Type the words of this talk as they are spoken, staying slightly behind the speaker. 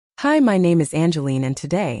Hi, my name is Angeline and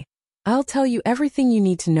today, I'll tell you everything you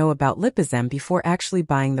need to know about Lipozem before actually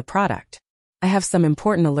buying the product. I have some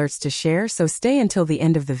important alerts to share, so stay until the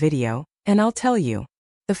end of the video, and I'll tell you.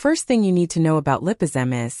 The first thing you need to know about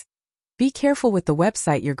Lipozem is, be careful with the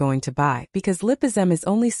website you're going to buy because Lipozem is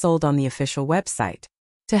only sold on the official website.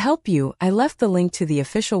 To help you, I left the link to the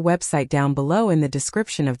official website down below in the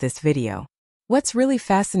description of this video. What's really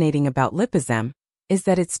fascinating about Lipozem is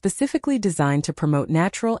that it's specifically designed to promote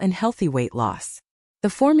natural and healthy weight loss. The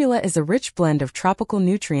formula is a rich blend of tropical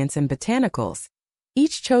nutrients and botanicals,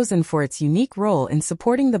 each chosen for its unique role in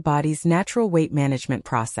supporting the body's natural weight management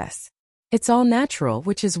process. It's all natural,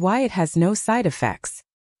 which is why it has no side effects.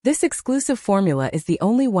 This exclusive formula is the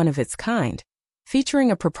only one of its kind, featuring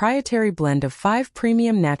a proprietary blend of 5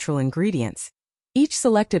 premium natural ingredients, each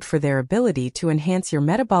selected for their ability to enhance your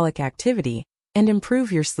metabolic activity and improve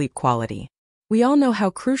your sleep quality. We all know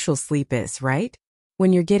how crucial sleep is, right?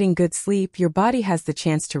 When you're getting good sleep, your body has the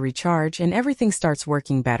chance to recharge and everything starts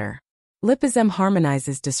working better. Lipozem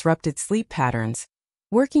harmonizes disrupted sleep patterns,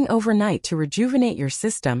 working overnight to rejuvenate your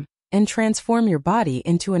system and transform your body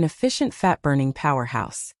into an efficient fat-burning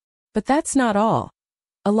powerhouse. But that's not all.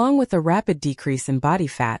 Along with a rapid decrease in body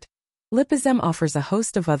fat, Lipozem offers a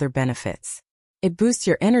host of other benefits. It boosts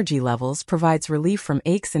your energy levels, provides relief from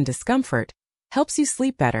aches and discomfort, helps you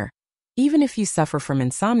sleep better, even if you suffer from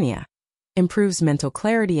insomnia, improves mental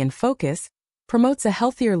clarity and focus, promotes a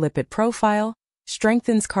healthier lipid profile,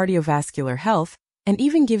 strengthens cardiovascular health, and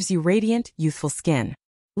even gives you radiant, youthful skin.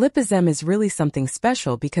 Lipozem is really something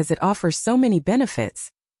special because it offers so many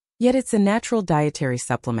benefits, yet it's a natural dietary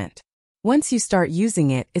supplement. Once you start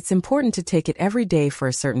using it, it's important to take it every day for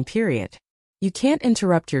a certain period. You can't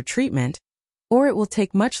interrupt your treatment, or it will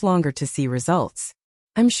take much longer to see results.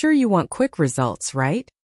 I'm sure you want quick results, right?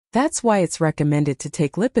 That's why it's recommended to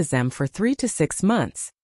take Lipozem for 3 to 6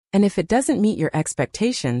 months. And if it doesn't meet your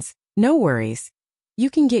expectations, no worries. You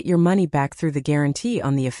can get your money back through the guarantee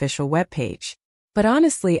on the official webpage. But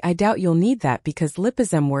honestly, I doubt you'll need that because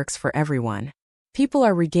Lipozem works for everyone. People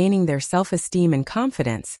are regaining their self-esteem and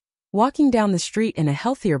confidence, walking down the street in a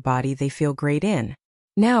healthier body they feel great in.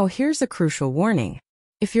 Now, here's a crucial warning.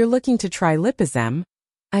 If you're looking to try Lipozem,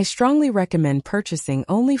 I strongly recommend purchasing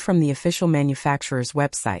only from the official manufacturer's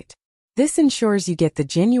website. This ensures you get the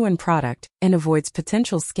genuine product and avoids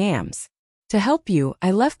potential scams. To help you,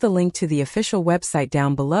 I left the link to the official website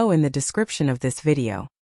down below in the description of this video.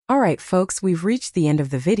 Alright folks, we've reached the end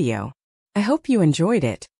of the video. I hope you enjoyed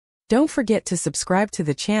it. Don't forget to subscribe to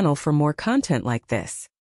the channel for more content like this.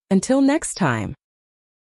 Until next time.